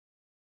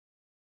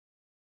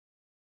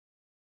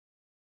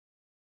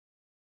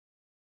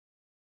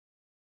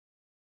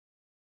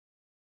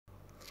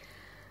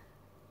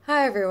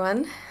Hi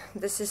everyone,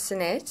 this is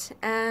Sunette,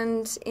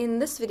 and in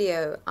this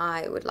video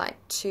I would like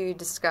to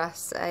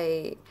discuss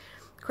a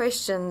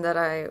question that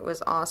I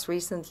was asked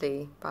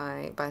recently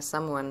by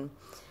someone,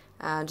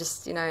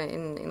 just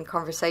in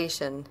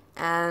conversation,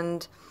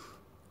 and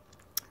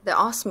they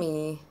asked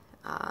me,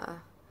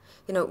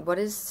 what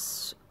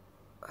was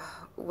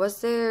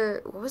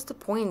the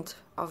point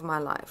of my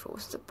life? What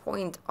was the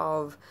point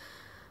of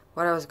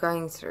what I was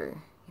going through?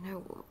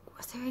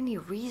 Was there any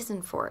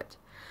reason for it?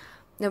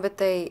 No, but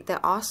they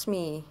asked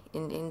me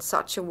in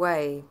such a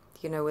way,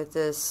 with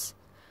this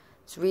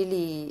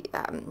really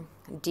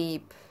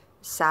deep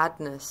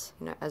sadness,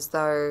 as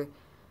though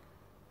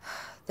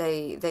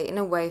they in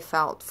a way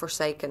felt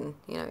forsaken,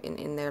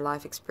 in their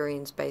life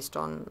experience based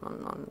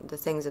on the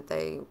things that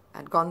they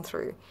had gone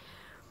through.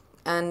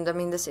 And I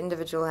mean, this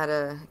individual had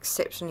an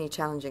exceptionally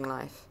challenging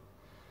life.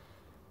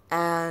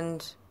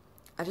 And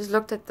I just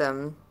looked at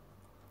them,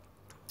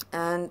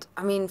 and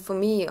I mean, for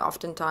me,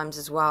 oftentimes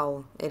as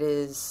well,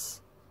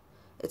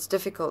 it's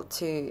difficult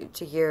to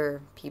hear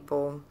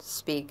people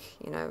speak,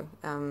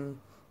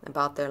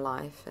 about their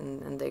life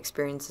and the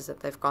experiences that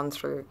they've gone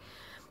through.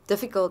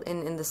 Difficult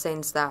in the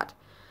sense that,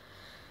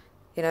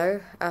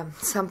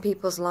 some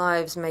people's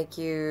lives make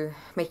you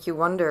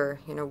wonder,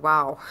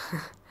 wow,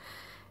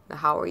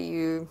 how are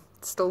you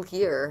still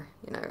here?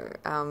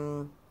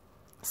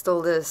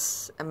 Still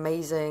this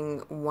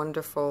amazing,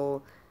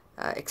 wonderful,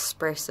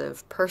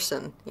 expressive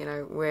person,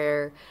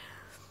 where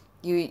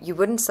you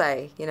wouldn't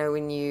say,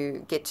 when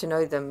you get to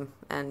know them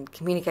and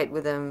communicate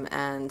with them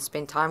and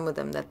spend time with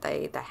them, that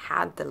they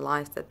had the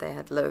life that they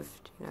had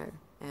lived,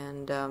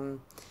 and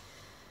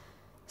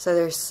so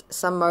there's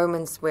some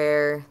moments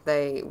where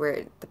the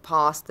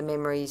past, the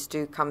memories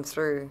do come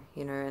through,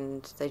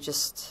 and they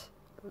just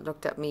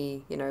looked at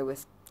me,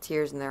 with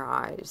tears in their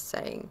eyes,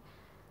 saying,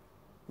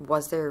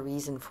 was there a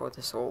reason for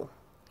this all,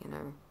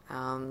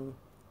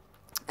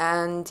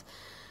 and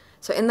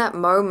so in that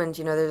moment,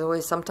 there's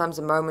always sometimes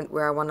a moment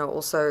where I want to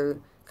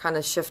also kind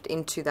of shift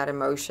into that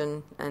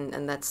emotion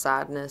and that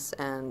sadness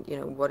and,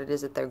 what it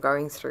is that they're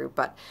going through.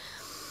 But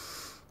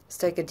let's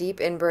take a deep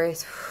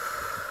in-breath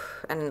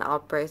and an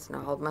out-breath, and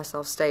I hold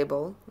myself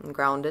stable and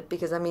grounded,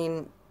 because, I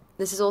mean,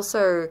 this is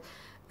also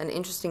an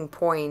interesting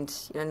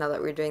point, now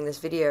that we're doing this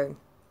video,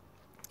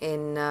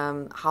 in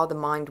how the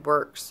mind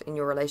works in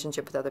your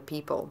relationship with other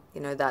people,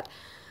 that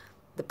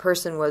the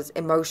person was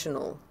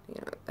emotional,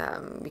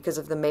 because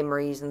of the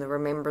memories and the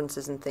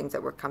remembrances and things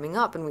that were coming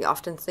up. And we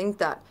often think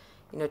that,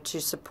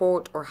 to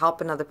support or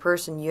help another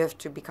person, you have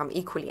to become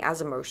equally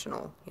as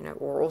emotional,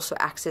 or also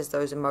access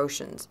those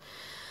emotions.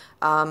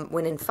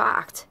 When in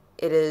fact,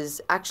 it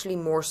is actually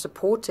more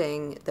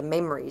supporting the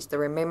memories, the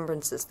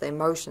remembrances, the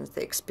emotions,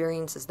 the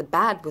experiences, the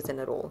bad within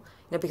it all.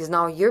 Because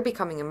now you're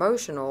becoming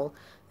emotional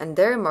and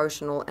they're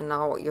emotional, and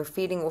now you're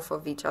feeding off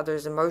of each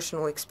other's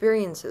emotional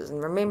experiences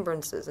and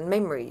remembrances and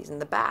memories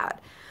and the bad.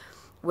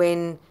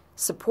 When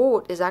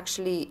support is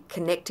actually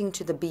connecting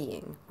to the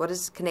being. What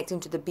does connecting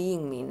to the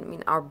being mean? I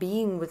mean, our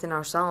being within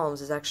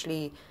ourselves is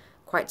actually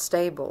quite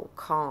stable,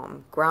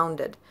 calm,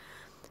 grounded.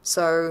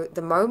 So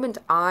the moment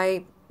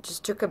I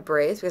just took a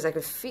breath, because I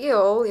could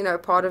feel,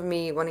 part of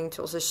me wanting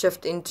to also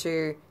shift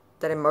into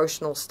that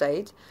emotional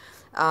state,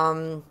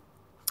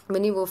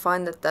 many will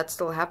find that that's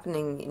still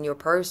happening in your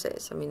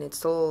process. I mean, it's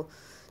still,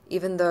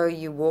 even though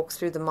you walk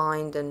through the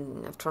mind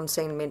and have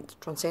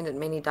transcended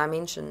many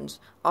dimensions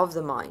of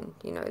the mind,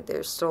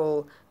 there's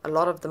still a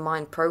lot of the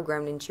mind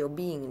programmed into your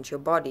being, into your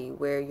body,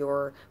 where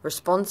your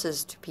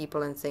responses to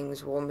people and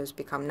things will almost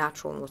become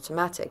natural and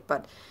automatic.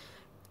 But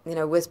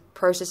with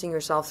processing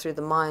yourself through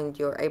the mind,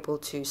 you're able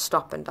to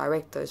stop and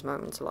direct those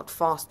moments a lot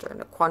faster in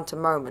a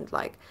quantum moment,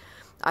 like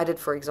I did,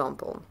 for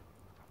example.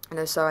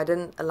 So I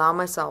didn't allow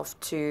myself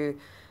to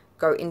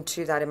go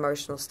into that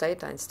emotional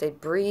state. I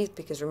instead breathed,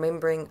 because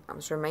remembering I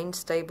must remain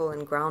stable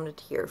and grounded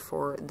here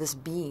for this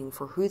being,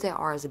 for who they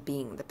are as a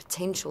being, the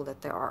potential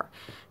that they are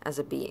as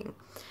a being.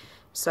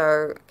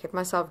 So I kept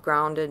myself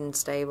grounded and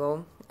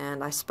stable,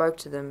 and I spoke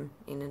to them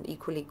in an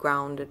equally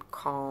grounded,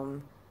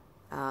 calm,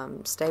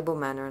 stable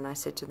manner, and I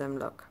said to them,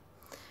 look,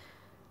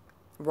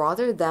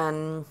 rather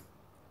than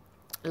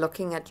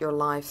looking at your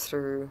life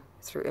through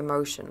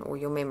emotion or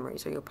your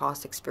memories or your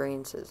past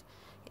experiences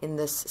in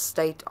this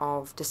state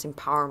of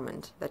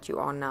disempowerment that you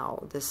are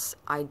now, this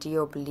idea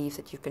or belief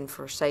that you've been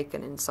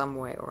forsaken in some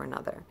way or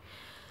another,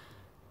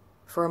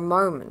 for a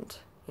moment,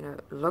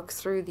 look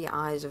through the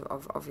eyes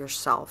of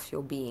yourself,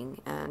 your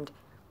being, and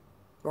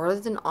rather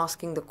than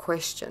asking the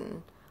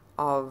question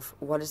of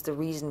what is the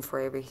reason for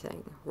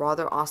everything,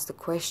 rather ask the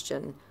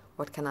question,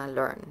 what can I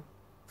learn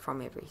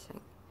from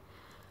everything?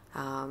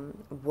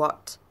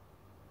 What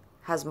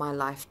has my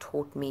life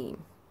taught me?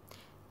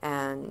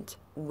 And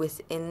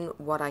within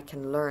what I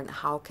can learn,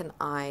 how can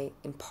I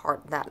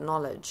impart that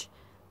knowledge,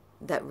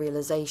 that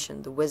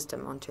realization, the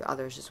wisdom onto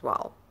others as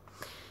well?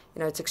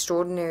 It's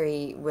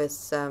extraordinary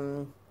with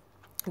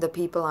the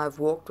people I've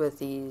walked with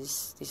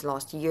these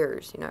last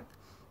years,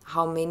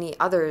 how many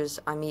others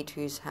I meet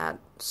who's had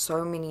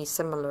so many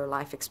similar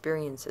life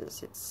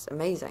experiences. It's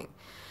amazing.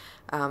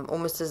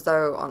 almost as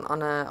though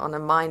on a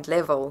mind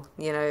level,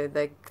 you know,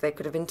 they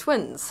could have been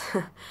twins.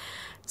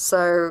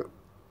 So,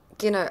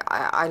 you know,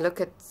 I look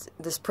at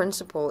this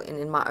principle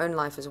in my own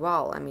life as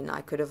well. I mean,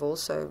 I could have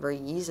also very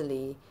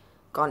easily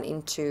gone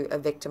into a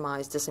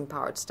victimized,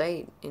 disempowered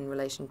state in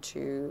relation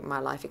to my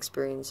life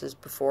experiences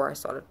before I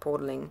started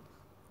portaling,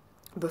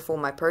 before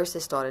my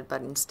process started,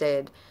 but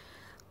instead,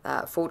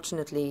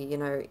 fortunately, you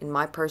know, in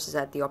my process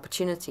I had the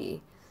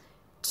opportunity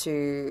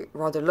to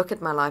rather look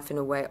at my life in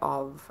a way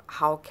of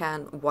how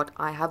can what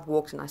I have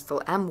walked and I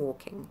still am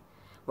walking,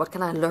 what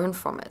can I learn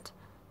from it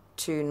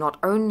to not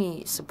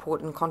only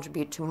support and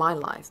contribute to my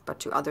life, but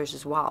to others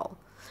as well.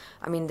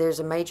 I mean, there's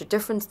a major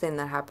difference then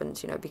that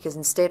happens, you know, because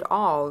instead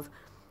of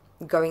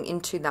going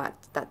into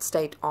that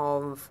state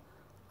of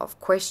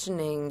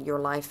questioning your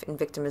life in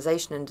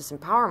victimization and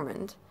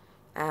disempowerment,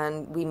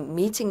 and we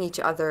meeting each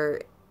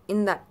other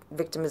in that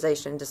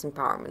victimization and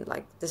disempowerment,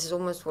 like this is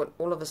almost what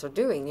all of us are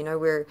doing, you know,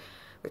 we're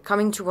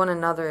coming to one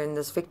another in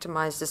this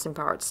victimized,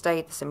 disempowered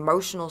state, this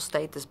emotional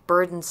state, this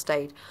burdened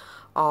state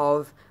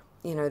of,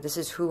 you know, this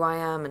is who I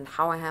am and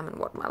how I am and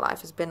what my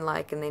life has been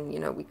like. And then, you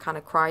know, we kind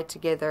of cry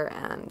together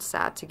and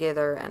sad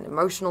together and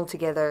emotional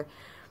together.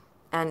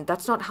 And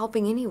that's not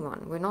helping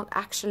anyone. We're not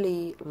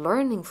actually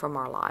learning from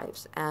our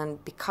lives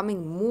and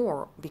becoming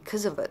more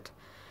because of it,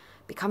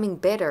 becoming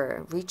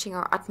better, reaching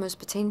our utmost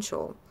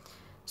potential.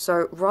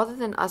 So rather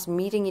than us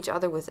meeting each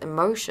other with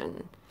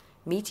emotion,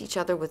 meet each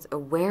other with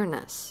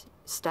awareness,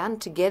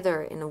 stand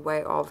together in a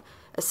way of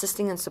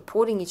assisting and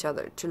supporting each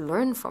other to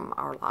learn from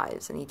our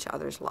lives and each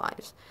other's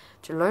lives,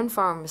 to learn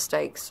from our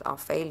mistakes, our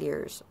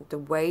failures, the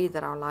way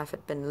that our life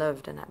had been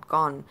lived and had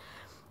gone,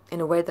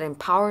 in a way that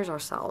empowers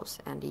ourselves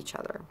and each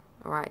other.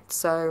 All right,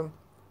 so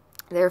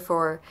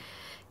therefore,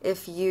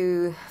 if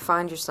you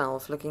find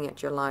yourself looking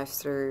at your life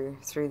through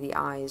the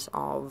eyes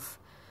of,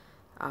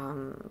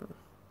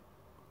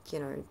 you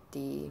know,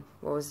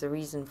 what was the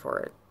reason for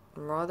it?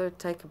 Rather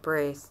take a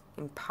breath,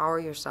 empower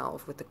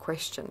yourself with the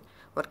question,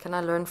 what can I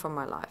learn from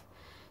my life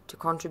to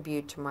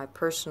contribute to my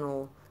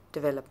personal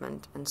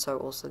development and so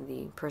also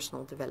the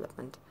personal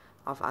development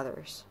of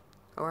others?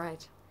 All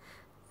right.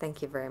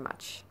 Thank you very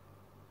much.